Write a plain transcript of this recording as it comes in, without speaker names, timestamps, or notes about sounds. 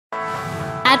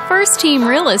At First Team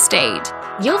Real Estate,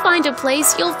 you'll find a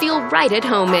place you'll feel right at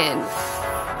home in.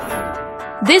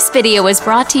 This video is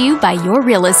brought to you by your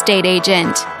real estate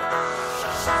agent.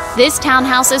 This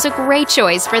townhouse is a great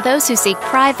choice for those who seek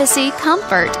privacy,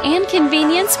 comfort, and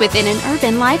convenience within an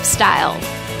urban lifestyle.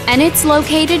 And it's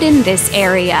located in this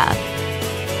area.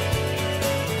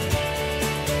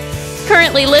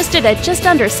 Currently listed at just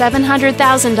under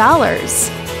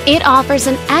 $700,000, it offers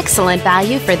an excellent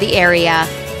value for the area.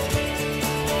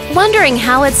 Wondering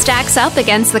how it stacks up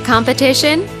against the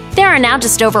competition? There are now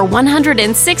just over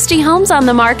 160 homes on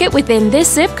the market within this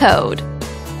zip code.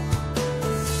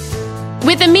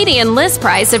 With a median list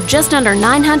price of just under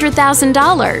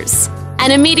 $900,000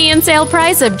 and a median sale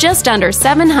price of just under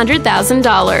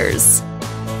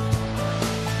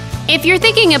 $700,000. If you're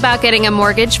thinking about getting a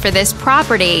mortgage for this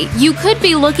property, you could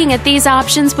be looking at these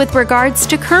options with regards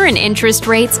to current interest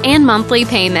rates and monthly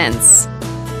payments.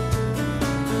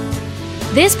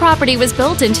 This property was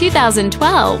built in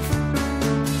 2012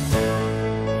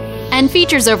 and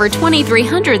features over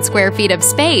 2,300 square feet of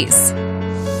space,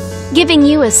 giving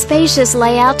you a spacious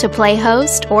layout to play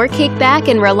host or kick back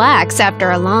and relax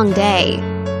after a long day.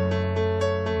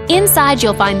 Inside,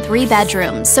 you'll find 3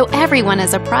 bedrooms, so everyone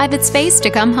has a private space to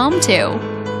come home to,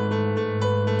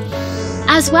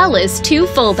 as well as 2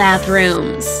 full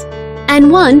bathrooms and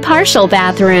 1 partial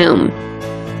bathroom.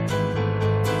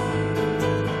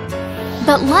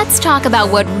 But let's talk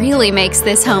about what really makes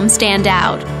this home stand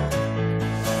out.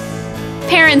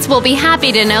 Parents will be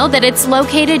happy to know that it's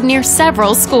located near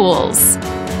several schools.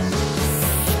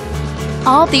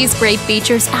 All these great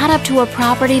features add up to a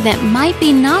property that might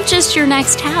be not just your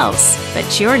next house,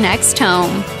 but your next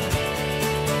home.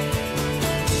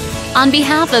 On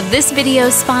behalf of this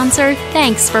video's sponsor,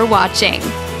 thanks for watching.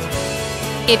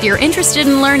 If you're interested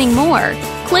in learning more,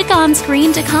 click on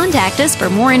screen to contact us for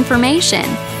more information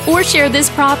or share this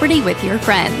property with your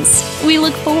friends. We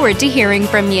look forward to hearing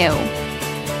from you.